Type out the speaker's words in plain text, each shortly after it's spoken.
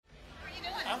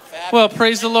Well,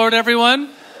 praise the Lord, everyone.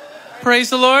 Praise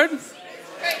the Lord.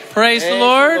 Praise the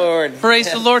Lord.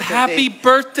 Praise the Lord. Happy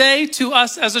birthday to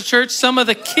us as a church. Some of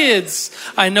the kids,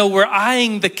 I know, we're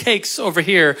eyeing the cakes over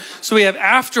here. So we have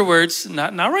afterwards,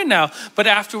 not right now, but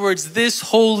afterwards, this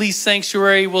holy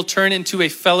sanctuary will turn into a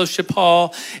fellowship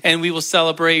hall and we will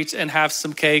celebrate and have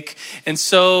some cake. And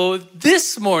so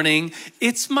this morning,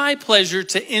 it's my pleasure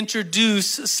to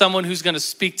introduce someone who's going to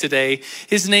speak today.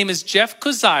 His name is Jeff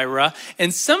Kozira.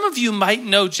 And some of you might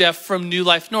know Jeff from New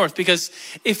Life North, because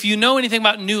if you know anything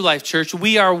about New Life Church,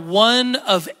 we are one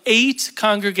of 8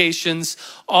 congregations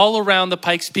all around the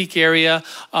Pikes Peak area.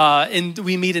 And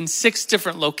we meet in 6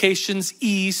 different locations,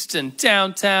 east and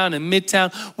downtown and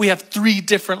midtown. We have 3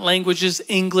 different languages: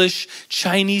 English,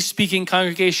 Chinese-speaking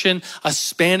congregation, a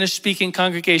Spanish-speaking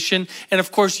congregation. And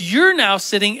of course, you're now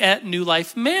sitting at New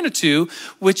Life Manitou,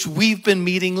 which we've been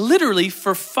meeting literally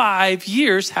for 5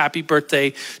 years. Happy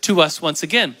birthday to us once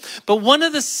again. But one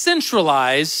of the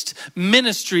centralized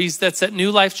ministries that's at New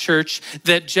Life Church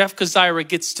that Jeff Kozira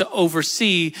gets to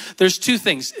oversee, there's 2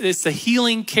 things. It's the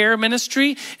healing care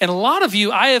ministry. And a lot of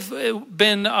you, I have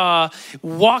been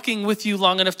walking with you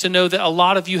long enough to know that a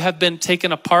lot of you have been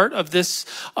taken a part of this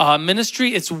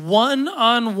ministry. It's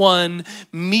one-on-one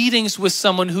meetings with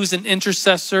someone who's an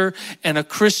intercessor and a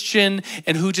Christian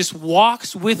and who just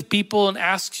walks with people and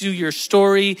asks you your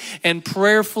story and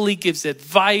prayerfully gives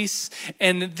advice.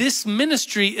 And this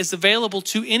ministry is available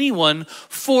to anyone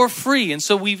for free. And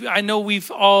so I know we've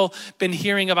all been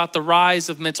hearing about the rise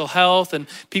of mental health and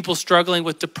people struggling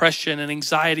with depression and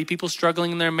anxiety, people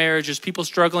struggling in their marriages, people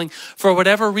struggling for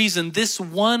whatever reason. This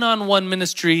one-on-one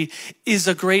ministry is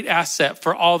a great asset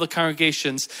for all the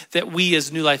congregations that we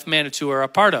as New Life Manitou are a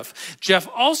part of. Jeff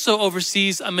also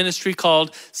oversees a ministry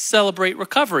called Celebrate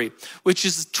Recovery, which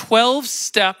is a 12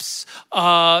 steps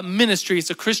ministry.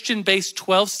 It's a Christian-based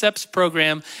 12 steps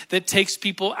program that takes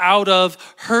people out of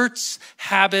hurts,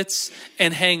 habits,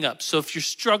 and hang-ups. So if you're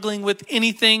struggling with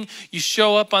anything, you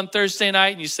show up on Thursday night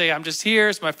and you say, I'm just here,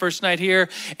 it's my first night here,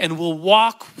 and we'll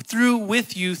walk through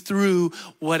with you through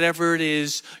whatever it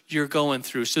is you're going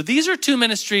through. So these are 2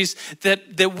 ministries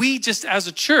that we just as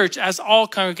a church, as all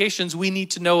congregations, we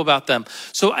need to know about them.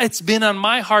 So it's been on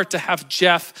my heart to have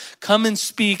Jeff come and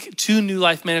speak to New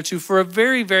Life Manitou for a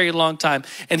very, very long time.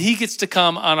 And he gets to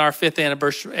come on our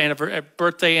 5th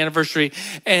birthday anniversary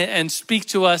and speak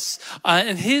to us.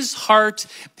 And his heart,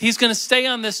 he's going to stay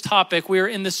on this topic. We're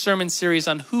in this sermon series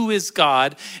on who is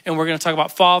God, and we're going to talk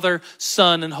about Father,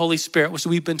 Son, and Holy Spirit, which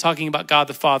we've been talking about God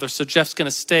the Father. So Jeff's going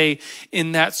to stay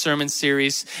in that sermon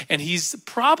series, and he's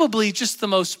probably just the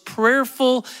most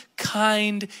prayerful,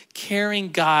 kind, caring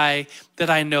guy that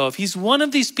I know of. He's one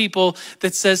of these people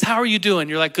that says, how are you doing?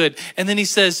 You're like, good. And then he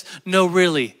says, no,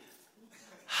 really.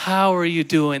 How are you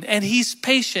doing? And he's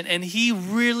patient and he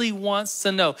really wants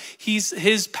to know.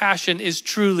 His passion is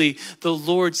truly the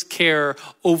Lord's care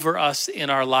over us in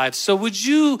our lives. So would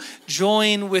you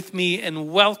join with me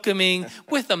in welcoming,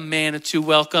 with a Manitou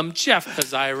welcome, Jeff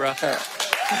Kozira.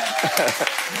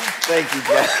 Thank you,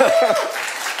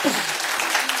 Jeff.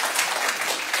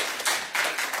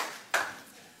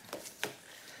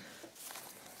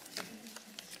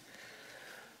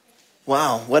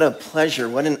 Wow, what a pleasure,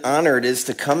 what an honor it is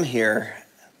to come here.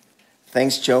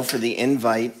 Thanks, Joe, for the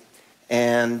invite.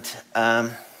 And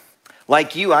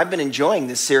like you, I've been enjoying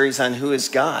this series on Who is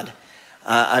God.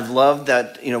 I've loved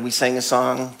that, we sang a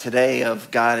song today of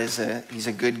God he's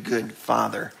a good, good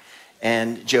father.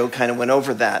 And Joe kind of went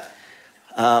over that.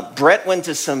 Brett went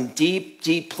to some deep,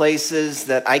 deep places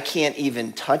that I can't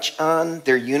even touch on.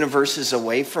 They're universes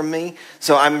away from me.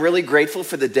 So I'm really grateful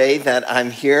for the day that I'm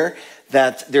here,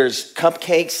 that there's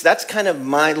cupcakes. That's kind of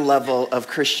my level of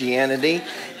Christianity.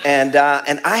 And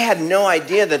I had no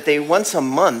idea that once a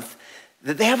month,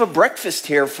 that they have a breakfast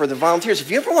here for the volunteers. If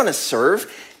you ever want to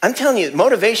serve, I'm telling you,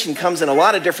 motivation comes in a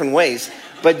lot of different ways.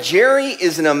 But Jerry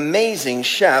is an amazing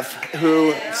chef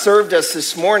who served us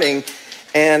this morning.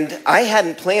 And I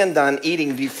hadn't planned on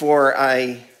eating before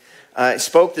I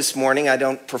spoke this morning. I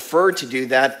don't prefer to do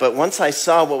that. But once I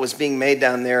saw what was being made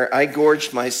down there, I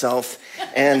gorged myself.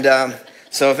 And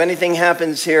so if anything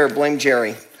happens here, blame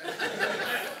Jerry.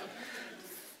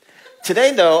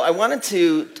 Today, though, I wanted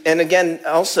to, and again,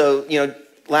 also,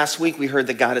 last week we heard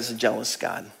that God is a jealous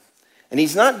God. And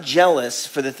he's not jealous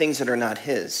for the things that are not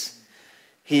his.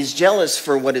 He's jealous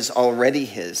for what is already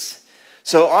his.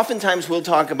 So oftentimes we'll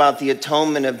talk about the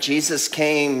atonement of Jesus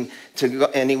came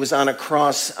and he was on a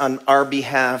cross on our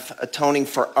behalf, atoning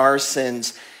for our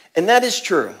sins. And that is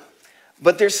true.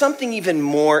 But there's something even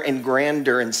more and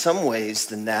grander in some ways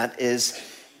than that, is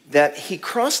that he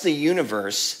crossed the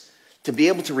universe to be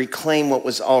able to reclaim what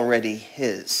was already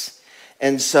his.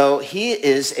 And so he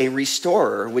is a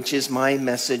restorer, which is my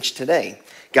message today.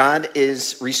 God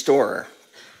is restorer.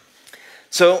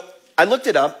 So I looked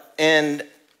it up, and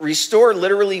restore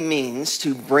literally means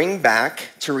to bring back,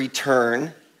 to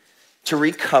return, to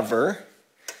recover,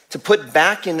 to put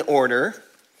back in order,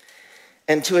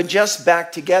 and to adjust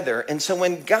back together. And so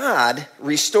when God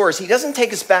restores, he doesn't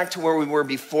take us back to where we were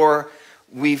before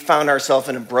we found ourselves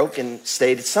in a broken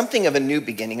state. It's something of a new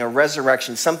beginning, a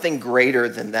resurrection, something greater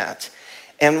than that.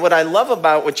 And what I love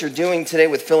about what you're doing today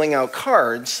with filling out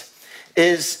cards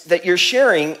is that you're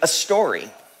sharing a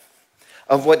story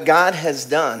of what God has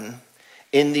done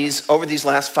over these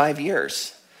last 5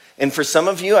 years. And for some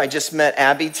of you, I just met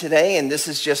Abby today, and this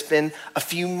has just been a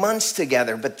few months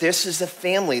together, but this is a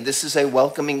family. This is a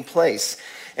welcoming place.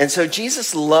 And so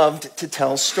Jesus loved to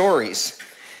tell stories.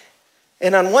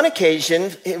 And on one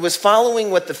occasion, it was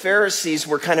following what the Pharisees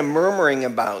were kind of murmuring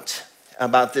about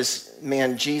this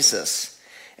man Jesus.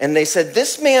 And they said,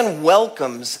 this man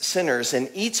welcomes sinners and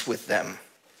eats with them.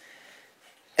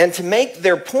 And to make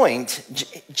their point,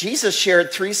 Jesus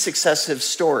shared 3 successive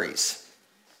stories.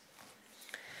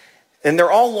 And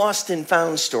they're all lost and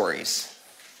found stories.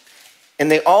 And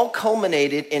they all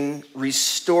culminated in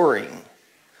restoring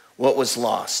what was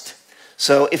lost.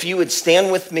 So if you would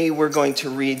stand with me, we're going to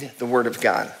read the Word of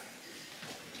God.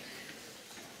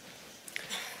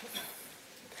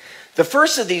 The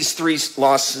first of these 3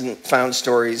 lost and found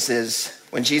stories is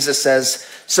when Jesus says,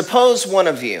 suppose one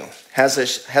of you has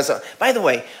a. By the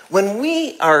way, when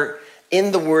we are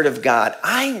in the Word of God,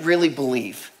 I really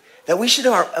believe that we should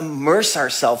immerse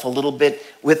ourselves a little bit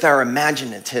with our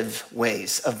imaginative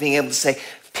ways of being able to say,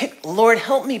 Lord,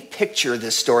 help me picture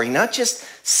this story, not just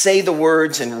say the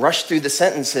words and rush through the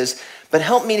sentences, but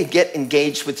help me to get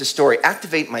engaged with the story,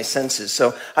 activate my senses.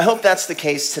 So I hope that's the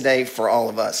case today for all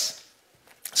of us.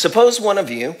 Suppose one of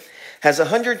you has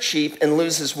 100 sheep and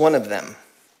loses one of them.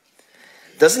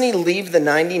 Doesn't he leave the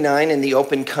 99 in the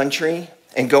open country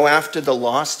and go after the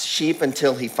lost sheep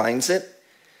until he finds it?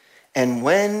 And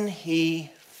when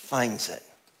he finds it,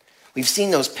 we've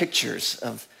seen those pictures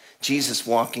of Jesus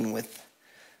walking with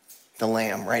the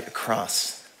lamb right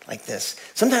across like this.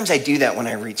 Sometimes I do that when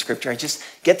I read scripture. I just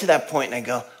get to that point and I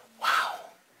go, wow,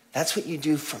 that's what you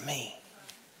do for me.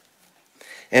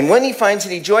 And when he finds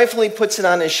it, he joyfully puts it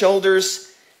on his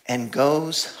shoulders and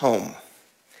goes home.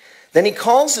 Then he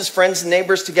calls his friends and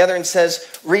neighbors together and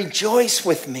says, rejoice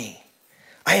with me.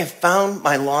 I have found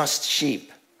my lost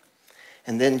sheep.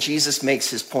 And then Jesus makes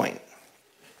his point.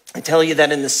 I tell you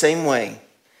that in the same way,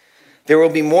 there will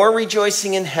be more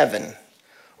rejoicing in heaven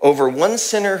over one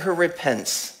sinner who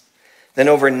repents than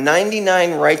over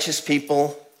 99 righteous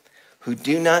people who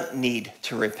do not need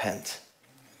to repent.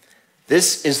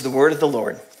 This is the word of the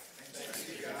Lord.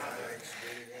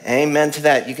 Amen to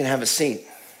that. You can have a seat.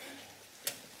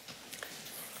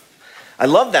 I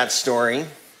love that story.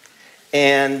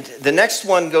 And the next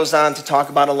one goes on to talk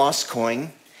about a lost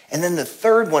coin. And then the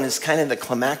third one is kind of the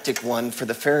climactic one for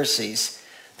the Pharisees.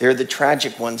 They're the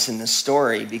tragic ones in the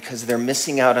story because they're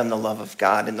missing out on the love of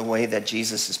God in the way that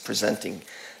Jesus is presenting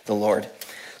the Lord.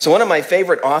 So one of my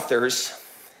favorite authors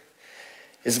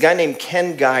is a guy named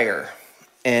Ken Gire.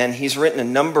 And he's written a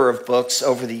number of books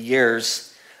over the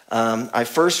years. I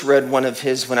first read one of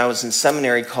his when I was in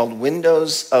seminary called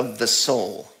Windows of the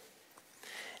Soul.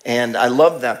 And I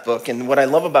love that book. And what I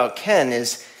love about Ken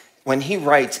is when he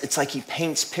writes, it's like he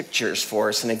paints pictures for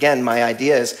us. And again, my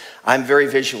idea is I'm very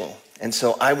visual. And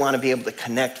so I want to be able to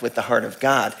connect with the heart of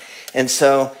God. And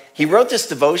so he wrote this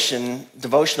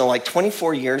devotional like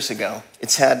 24 years ago.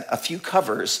 It's had a few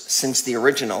covers since the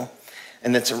original.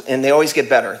 And they always get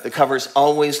better. The covers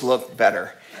always look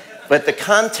better. But the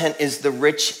content is the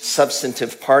rich,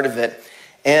 substantive part of it.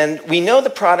 And we know the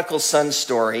prodigal son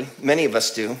story, many of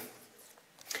us do,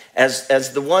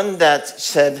 as the one that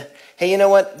said, hey, you know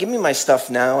what? Give me my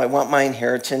stuff now. I want my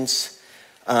inheritance.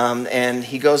 And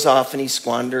he goes off and he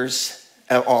squanders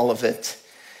all of it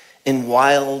in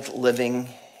wild living.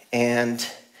 And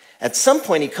at some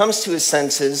point, he comes to his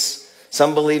senses.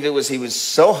 Some believe it was he was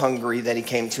so hungry that he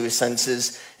came to his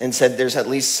senses and said, there's at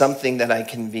least something that I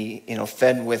can be,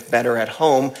 fed with better at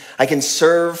home. I can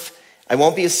serve. I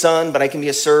won't be a son, but I can be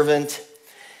a servant.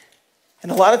 And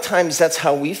a lot of times that's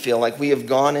how we feel, like we have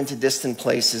gone into distant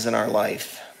places in our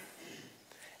life.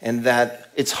 And that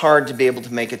it's hard to be able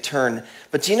to make a turn.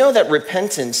 But do you know that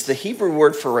repentance, the Hebrew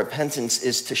word for repentance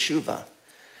is teshuvah.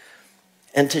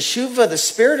 And teshuvah, the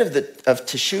spirit of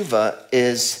teshuvah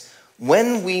is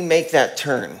when we make that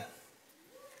turn,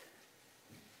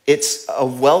 it's a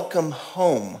welcome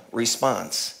home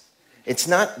response. It's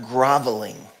not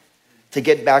groveling to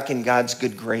get back in God's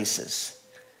good graces.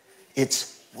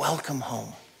 It's welcome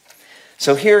home.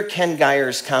 So here, Ken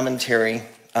Geyer's commentary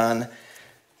on,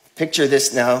 picture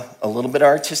this now, a little bit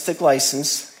artistic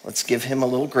license. Let's give him a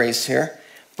little grace here.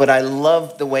 But I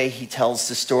love the way he tells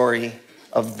the story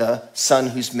of the son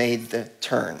who's made the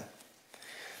turn.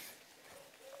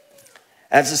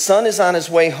 As the son is on his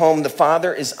way home, the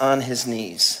father is on his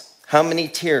knees. How many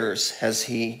tears has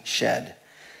he shed?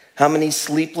 How many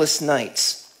sleepless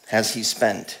nights has he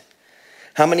spent?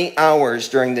 How many hours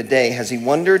during the day has he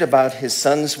wondered about his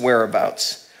son's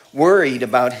whereabouts, worried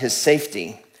about his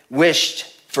safety, wished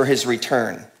for his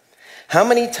return? How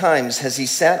many times has he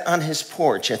sat on his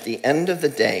porch at the end of the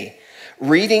day,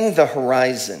 reading the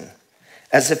horizon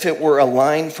as if it were a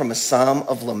line from a psalm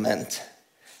of lament,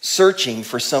 searching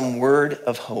for some word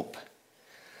of hope?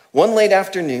 One late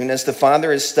afternoon, as the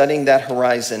father is studying that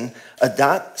horizon, a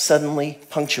dot suddenly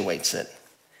punctuates it.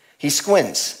 He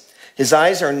squints. His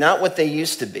eyes are not what they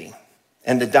used to be,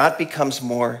 and the dot becomes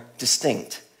more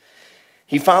distinct.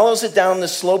 He follows it down the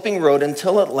sloping road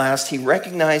until at last he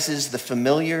recognizes the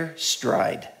familiar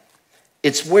stride.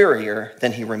 It's wearier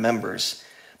than he remembers,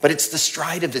 but it's the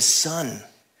stride of his son.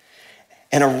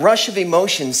 And a rush of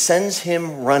emotion sends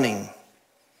him running.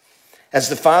 As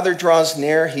the father draws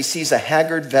near, he sees a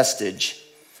haggard vestige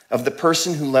of the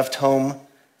person who left home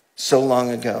so long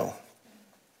ago.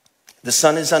 The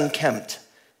son is unkempt,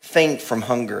 faint from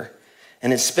hunger,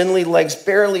 and his spindly legs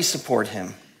barely support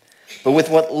him. But with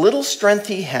what little strength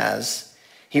he has,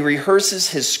 he rehearses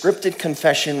his scripted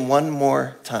confession one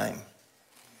more time.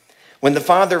 When the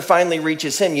father finally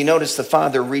reaches him, you notice the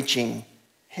father reaching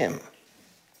him.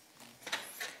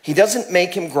 He doesn't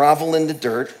make him grovel in the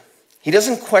dirt. He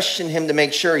doesn't question him to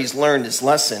make sure he's learned his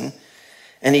lesson.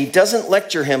 And he doesn't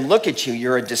lecture him, look at you,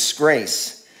 you're a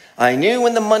disgrace. I knew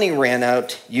when the money ran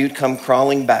out, you'd come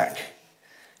crawling back.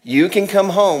 You can come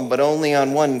home, but only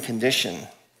on one condition.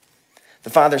 The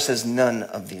father says none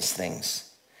of these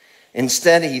things.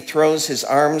 Instead, he throws his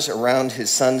arms around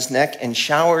his son's neck and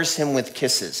showers him with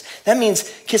kisses. That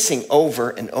means kissing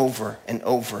over and over and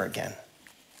over again.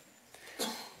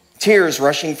 Tears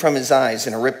rushing from his eyes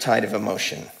in a riptide of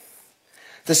emotion.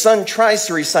 The son tries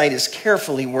to recite his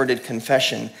carefully worded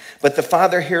confession, but the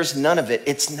father hears none of it.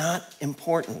 It's not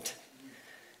important.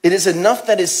 It is enough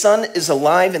that his son is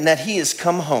alive and that he has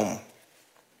come home.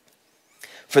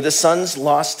 For the son's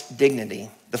lost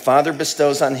dignity, the father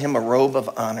bestows on him a robe of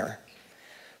honor.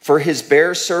 For his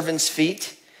bare servant's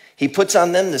feet, he puts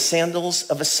on them the sandals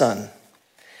of a son.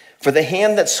 For the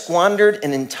hand that squandered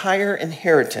an entire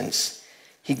inheritance,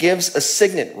 he gives a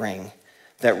signet ring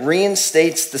that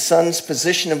reinstates the son's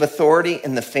position of authority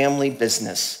in the family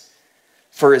business.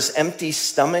 For his empty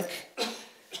stomach,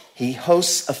 he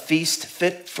hosts a feast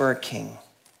fit for a king.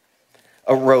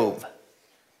 A robe,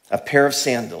 a pair of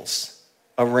sandals,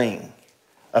 a ring,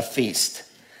 a feast.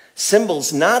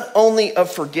 Symbols not only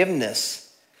of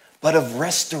forgiveness, but of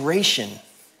restoration.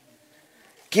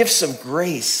 Gifts of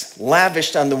grace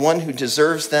lavished on the one who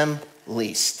deserves them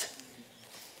least.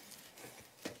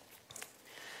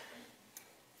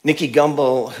 Nicky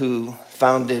Gumbel, who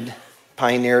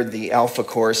pioneered the Alpha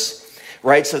Course,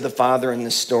 writes of the father in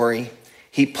this story.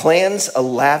 He plans a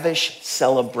lavish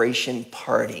celebration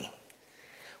party.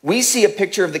 We see a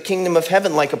picture of the kingdom of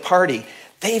heaven like a party.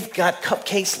 They've got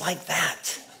cupcakes like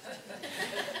that.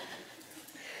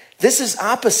 This is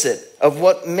opposite of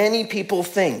what many people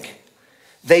think.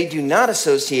 They do not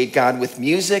associate God with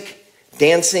music,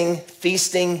 dancing,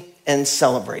 feasting, and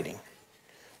celebrating.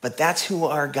 But that's who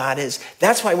our God is.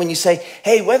 That's why when you say,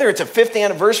 hey, whether it's a 5th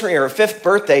anniversary or a 5th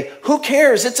birthday, who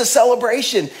cares? It's a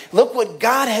celebration. Look what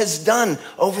God has done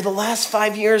over the last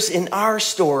 5 years in our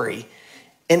story.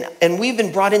 And we've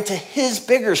been brought into his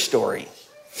bigger story.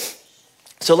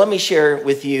 So let me share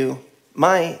with you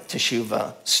my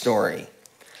Teshuvah story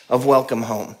of welcome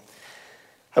home.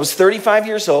 I was 35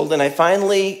 years old and I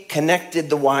finally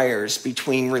connected the wires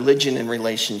between religion and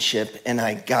relationship, and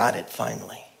I got it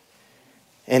finally.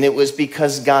 And it was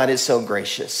because God is so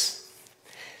gracious.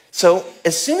 So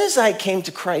as soon as I came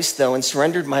to Christ, though, and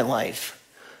surrendered my life,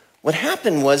 what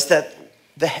happened was that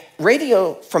the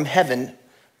radio from heaven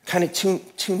kind of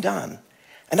tuned on.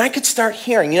 And I could start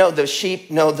hearing, the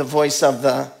sheep know the voice of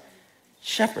the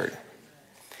shepherd.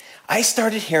 I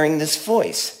started hearing this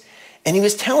voice. And he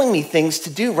was telling me things to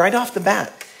do right off the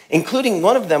bat, including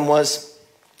one of them was,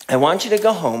 I want you to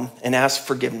go home and ask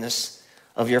forgiveness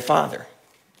of your father.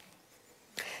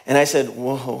 And I said,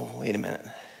 whoa, wait a minute.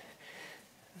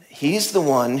 He's the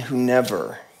one who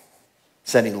never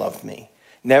said he loved me,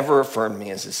 never affirmed me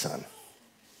as his son.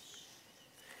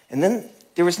 And then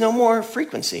there was no more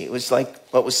frequency. It was like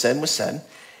what was said was said.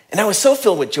 And I was so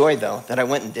filled with joy, though, that I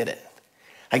went and did it.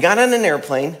 I got on an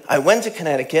airplane, I went to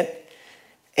Connecticut,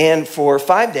 and for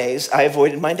 5 days, I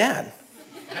avoided my dad.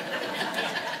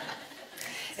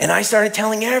 And I started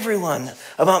telling everyone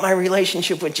about my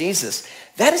relationship with Jesus.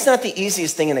 That is not the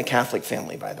easiest thing in a Catholic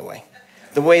family, by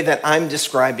the way that I'm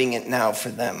describing it now for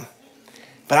them.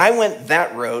 But I went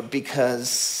that road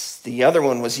because the other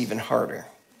one was even harder.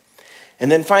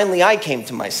 And then finally I came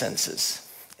to my senses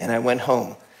and I went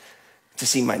home to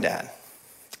see my dad.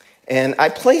 And I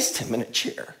placed him in a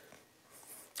chair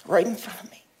right in front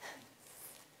of me.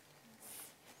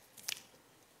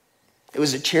 It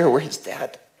was a chair where his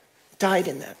dad died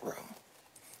in that room.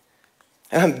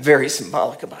 And I'm very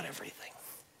symbolic about everything.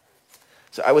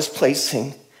 So I was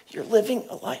placing, you're living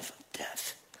a life of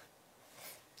death.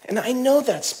 And I know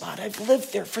that spot. I've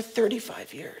lived there for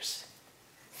 35 years.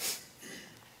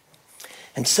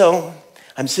 And so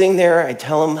I'm sitting there, I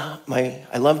tell him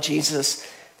I love Jesus,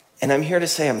 and I'm here to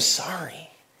say I'm sorry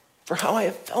for how I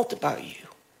have felt about you.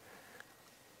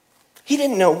 He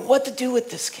didn't know what to do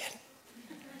with this kid.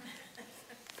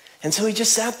 And so he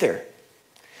just sat there.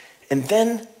 And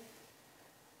then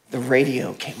the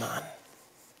radio came on.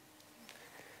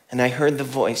 And I heard the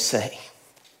voice say,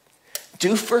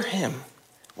 do for him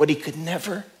what he could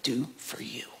never do for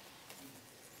you.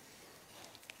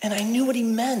 And I knew what he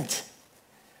meant.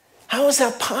 How is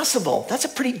that possible? That's a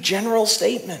pretty general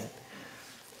statement.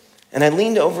 And I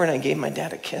leaned over and I gave my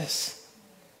dad a kiss.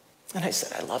 And I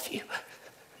said, I love you.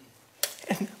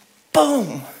 And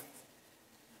boom,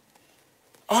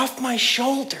 off my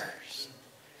shoulders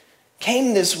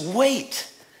came this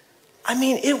weight. I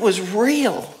mean, it was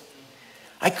real.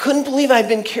 I couldn't believe I'd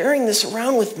been carrying this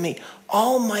around with me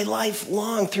all my life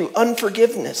long through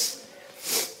unforgiveness.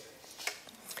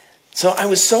 So I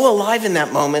was so alive in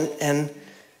that moment. And,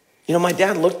 my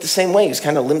dad looked the same way. He was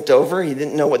kind of limped over. He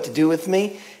didn't know what to do with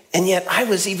me. And yet I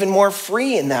was even more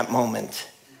free in that moment.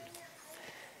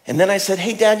 And then I said,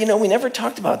 hey, Dad, we never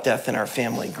talked about death in our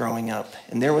family growing up.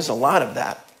 And there was a lot of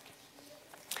that.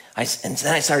 And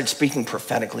then I started speaking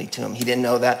prophetically to him. He didn't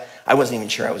know that. I wasn't even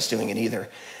sure I was doing it either.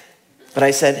 But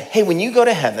I said, hey, when you go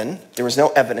to heaven, there was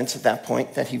no evidence at that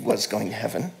point that he was going to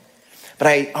heaven. But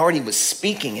I already was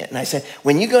speaking it. And I said,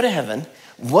 when you go to heaven,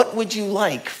 what would you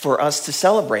like for us to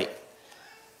celebrate?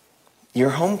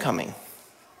 Your homecoming.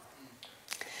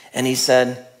 And he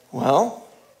said, well,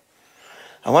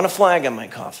 I want a flag on my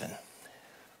coffin.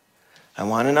 I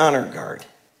want an honor guard.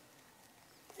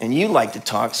 And you like to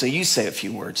talk, so you say a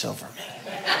few words over me.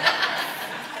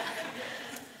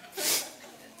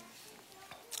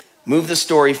 Move the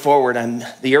story forward.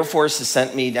 The Air Force has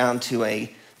sent me down to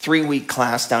a 3-week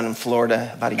class down in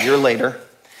Florida about a year later.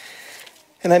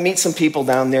 And I meet some people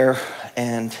down there,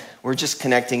 and we're just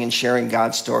connecting and sharing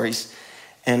God stories.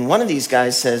 And one of these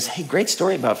guys says, hey, great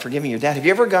story about forgiving your dad. Have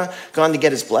you ever gone to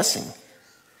get his blessing?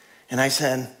 And I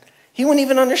said, he wouldn't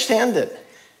even understand it.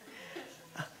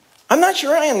 I'm not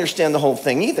sure I understand the whole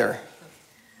thing either.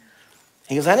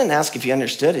 He goes, I didn't ask if you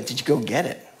understood it. Did you go get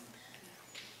it?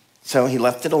 So he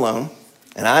left it alone,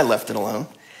 and I left it alone.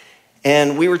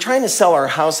 And we were trying to sell our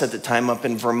house at the time up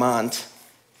in Vermont.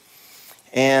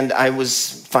 And I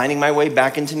was finding my way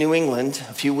back into New England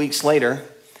a few weeks later.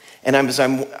 And as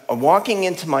I'm walking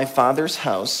into my father's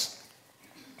house,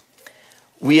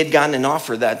 we had gotten an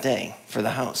offer that day for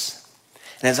the house.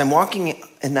 And as I'm walking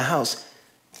in the house,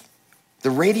 the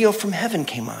radio from heaven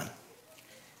came on.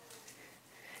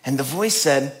 And the voice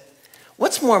said,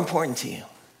 what's more important to you?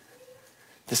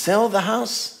 The sale of the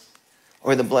house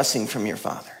or the blessing from your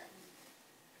father?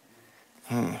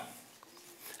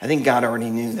 I think God already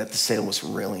knew that the sale was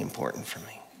really important for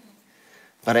me.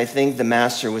 But I think the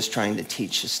master was trying to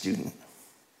teach the student.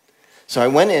 So I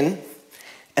went in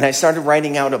and I started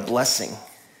writing out a blessing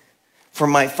for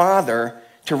my father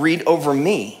to read over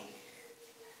me.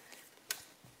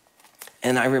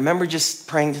 And I remember just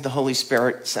praying to the Holy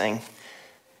Spirit saying,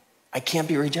 I can't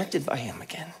be rejected by him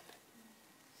again.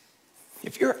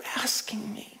 If you're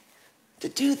asking me to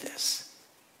do this,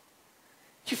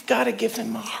 you've got to give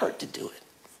him a heart to do it.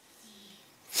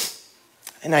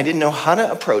 And I didn't know how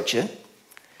to approach it,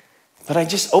 but I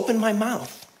just opened my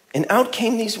mouth and out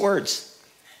came these words.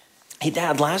 Hey,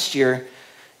 Dad, last year,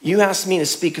 you asked me to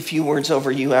speak a few words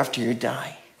over you after you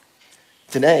die.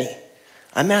 Today,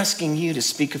 I'm asking you to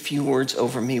speak a few words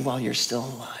over me while you're still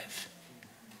alive.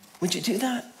 Would you do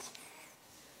that?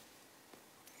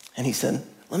 And he said,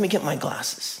 let me get my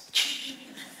glasses.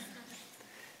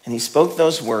 And he spoke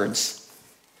those words.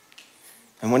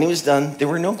 And when he was done, there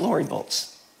were no glory bolts.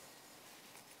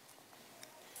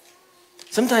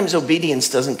 Sometimes obedience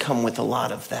doesn't come with a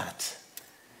lot of that.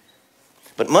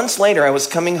 But months later, I was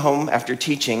coming home after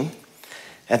teaching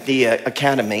at the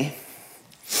academy.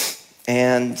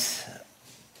 And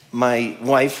my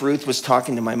wife, Ruth, was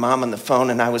talking to my mom on the phone,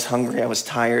 and I was hungry. I was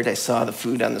tired. I saw the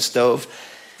food on the stove.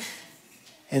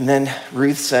 And then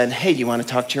Ruth said, hey, do you want to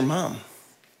talk to your mom?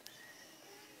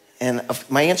 And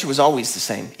my answer was always the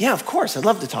same. Yeah, of course. I'd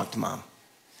love to talk to mom.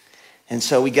 And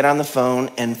so we get on the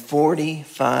phone, and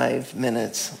 45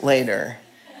 minutes later,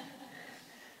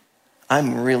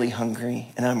 I'm really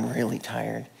hungry, and I'm really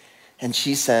tired. And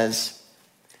she says,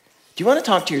 do you want to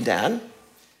talk to your dad?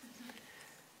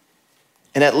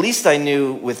 And at least I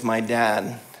knew with my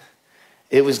dad,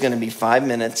 it was going to be 5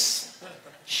 minutes,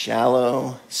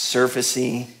 shallow,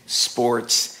 surfacey,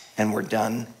 sports, and we're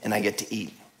done, and I get to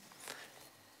eat.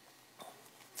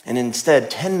 And instead,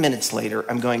 10 minutes later,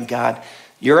 I'm going, God,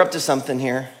 you're up to something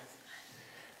here.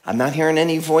 I'm not hearing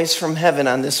any voice from heaven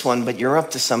on this one, but you're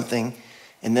up to something.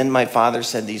 And then my father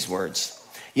said these words,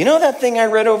 you know that thing I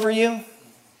read over you?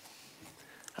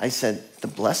 I said, the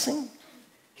blessing?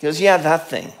 He goes, yeah, that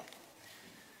thing.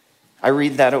 I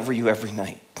read that over you every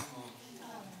night.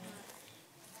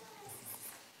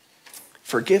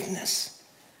 Forgiveness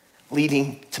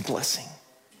leading to blessing.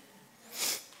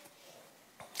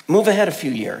 Move ahead a few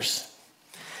years.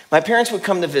 My parents would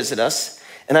come to visit us,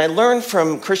 and I learned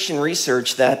from Christian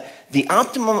research that the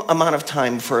optimum amount of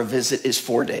time for a visit is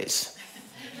 4 days.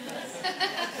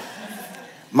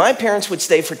 My parents would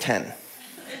stay for 10,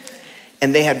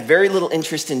 and they had very little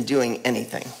interest in doing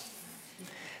anything.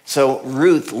 So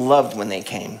Ruth loved when they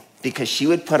came because she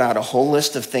would put out a whole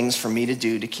list of things for me to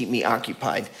do to keep me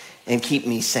occupied and keep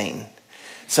me sane.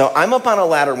 So I'm up on a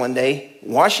ladder one day,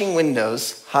 washing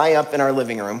windows high up in our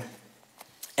living room,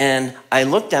 and I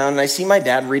look down and I see my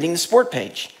dad reading the sport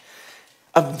page.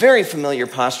 A very familiar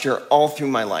posture all through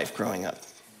my life growing up.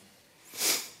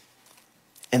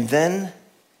 And then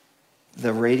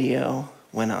the radio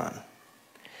went on,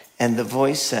 and the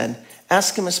voice said,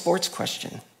 ask him a sports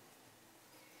question.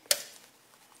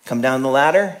 Come down the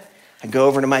ladder, I go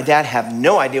over to my dad, have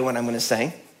no idea what I'm going to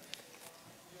say.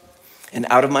 And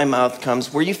out of my mouth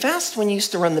comes, were you fast when you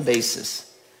used to run the bases?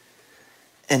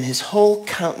 And his whole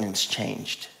countenance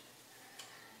changed.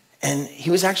 And he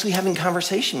was actually having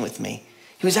conversation with me.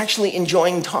 He was actually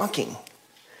enjoying talking.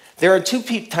 There are two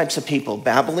types of people,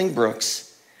 babbling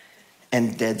brooks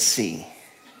and Dead Sea.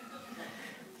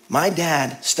 My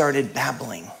dad started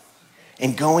babbling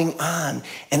and going on.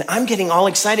 And I'm getting all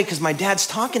excited because my dad's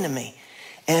talking to me.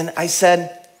 And I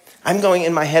said, I'm going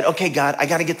in my head, okay, God, I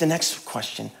got to get the next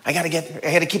question. I got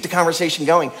to keep the conversation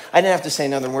going. I didn't have to say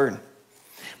another word.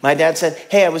 My dad said,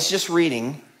 hey, I was just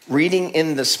reading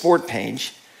in the sport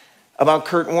page about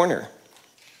Kurt Warner.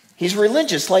 He's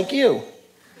religious like you.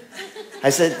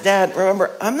 I said, Dad, remember,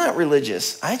 I'm not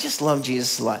religious. I just love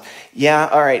Jesus a lot. Yeah,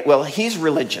 all right, well, he's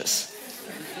religious.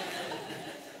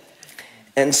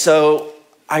 And so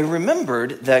I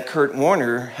remembered that Kurt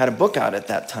Warner had a book out at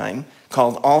that time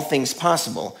called All Things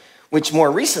Possible, which more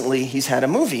recently he's had a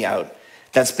movie out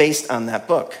that's based on that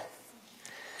book.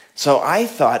 So I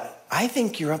thought, I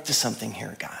think you're up to something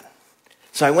here, God.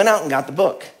 So I went out and got the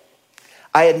book.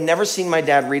 I had never seen my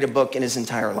dad read a book in his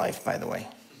entire life, by the way.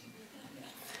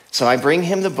 So I bring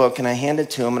him the book and I hand it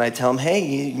to him and I tell him, hey,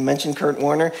 you mentioned Kurt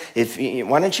Warner.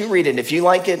 Why don't you read it? If you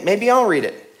like it, maybe I'll read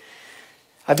it.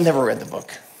 I've never read the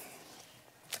book,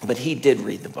 but he did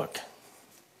read the book.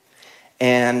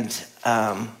 And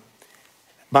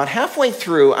about halfway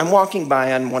through, I'm walking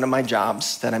by on one of my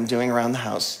jobs that I'm doing around the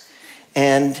house,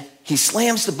 and he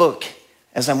slams the book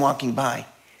as I'm walking by.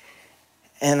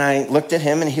 And I looked at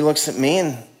him, and he looks at me,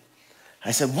 and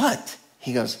I said, what?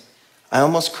 He goes, I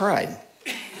almost cried.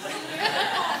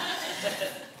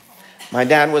 My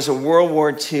dad was a World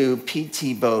War II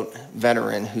PT boat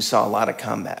veteran who saw a lot of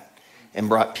combat and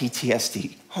brought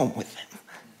PTSD home with him.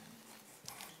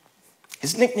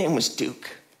 His nickname was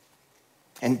Duke,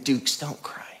 and Dukes don't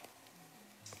cry.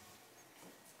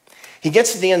 He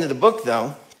gets to the end of the book,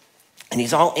 though, and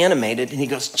he's all animated, and he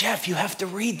goes, Jeff, you have to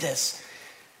read this.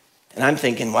 And I'm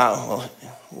thinking, wow, well,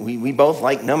 we both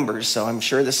like numbers, so I'm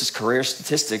sure this is career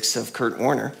statistics of Kurt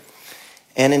Warner.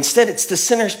 And instead, it's the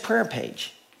sinner's prayer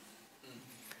page.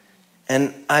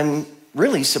 And I'm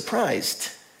really surprised.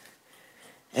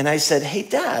 And I said, hey,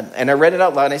 Dad, and I read it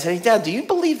out loud, and I said, hey, Dad, do you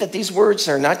believe that these words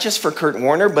are not just for Kurt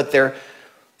Warner, but they're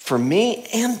for me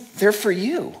and they're for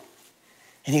you?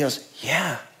 And he goes,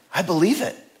 yeah, I believe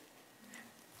it.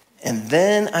 And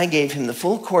then I gave him the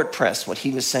full court press, what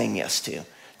he was saying yes to,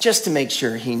 just to make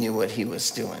sure he knew what he was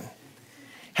doing.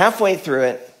 Halfway through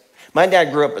it, my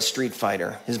dad grew up a street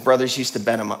fighter. His brothers used to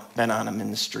bet on him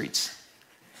in the streets.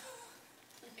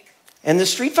 And the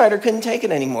street fighter couldn't take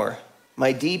it anymore.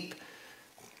 My deep,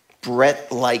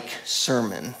 Brett-like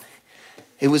sermon.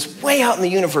 It was way out in the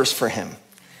universe for him.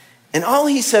 And all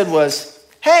he said was,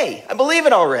 hey, I believe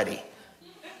it already.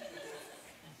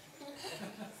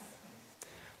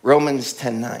 Romans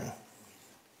 10:9.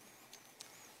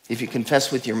 If you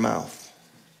confess with your mouth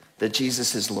that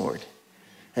Jesus is Lord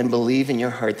and believe in your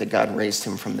heart that God raised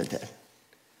him from the dead,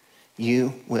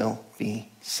 you will be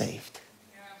saved.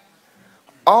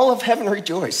 All of heaven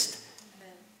rejoiced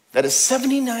that a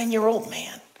 79-year-old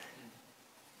man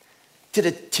did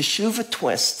a teshuvah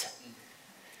twist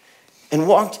and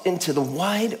walked into the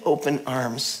wide open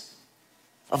arms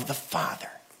of the Father.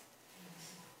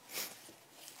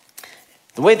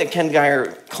 The way that Ken Geyer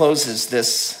closes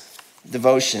this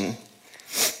devotion,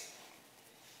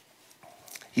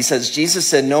 he says, Jesus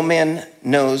said, no man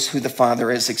knows who the Father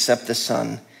is except the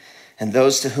Son, and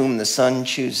those to whom the Son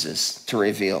chooses to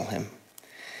reveal him.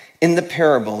 In the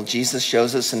parable, Jesus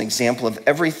shows us an example of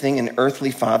everything an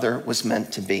earthly father was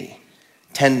meant to be: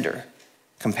 tender,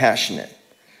 compassionate,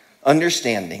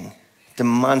 understanding,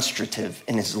 demonstrative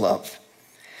in his love.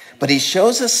 But he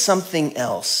shows us something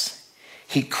else.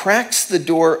 He cracks the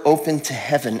door open to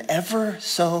heaven ever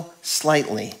so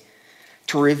slightly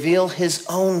to reveal his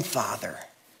own Father.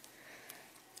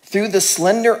 Through the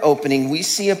slender opening, we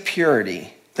see a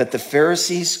purity that the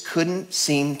Pharisees couldn't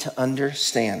seem to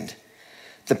understand.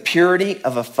 The purity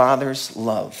of a father's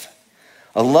love.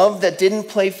 A love that didn't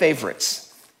play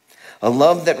favorites. A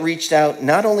love that reached out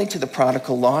not only to the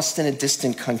prodigal lost in a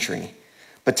distant country,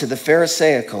 but to the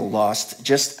Pharisaical lost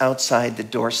just outside the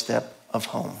doorstep of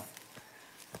home.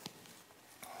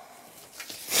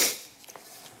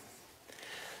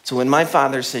 So when my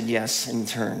father said yes and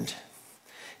turned,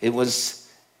 it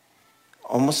was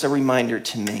almost a reminder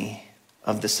to me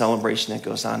of the celebration that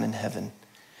goes on in heaven.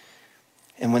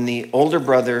 And when the older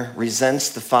brother resents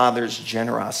the father's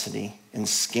generosity and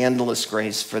scandalous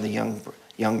grace for the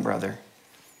young brother,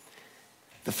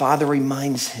 the father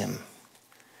reminds him,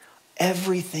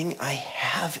 everything I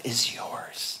have is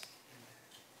yours.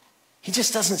 He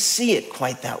just doesn't see it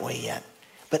quite that way yet.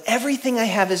 But everything I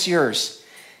have is yours.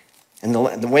 And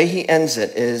the way he ends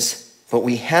it is, but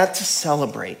we had to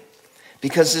celebrate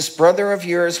because this brother of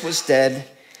yours was dead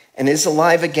and is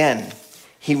alive again.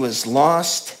 He was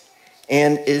lost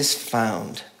and is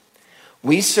found.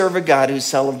 We serve a God who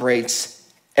celebrates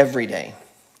every day.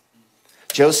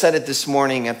 Joe said it this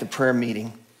morning at the prayer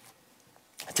meeting.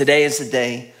 Today is the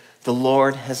day the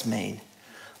Lord has made.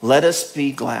 Let us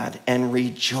be glad and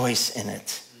rejoice in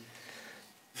it.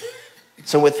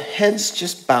 So with heads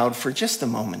just bowed for just a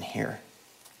moment here,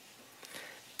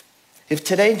 if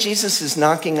today Jesus is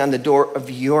knocking on the door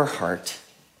of your heart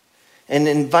and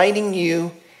inviting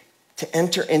you to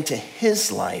enter into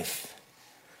his life,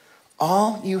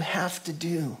 all you have to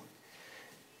do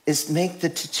is make the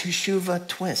teshuvah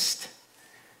twist,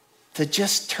 to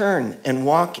just turn and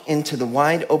walk into the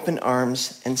wide open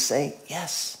arms and say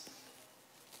yes.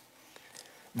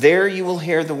 There you will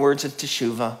hear the words of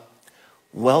teshuvah,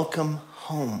 welcome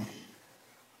home.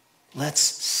 Let's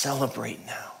celebrate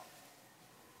now.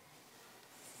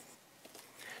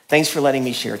 Thanks for letting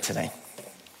me share today.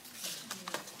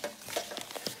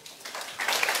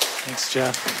 Thanks,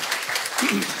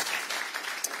 Jeff.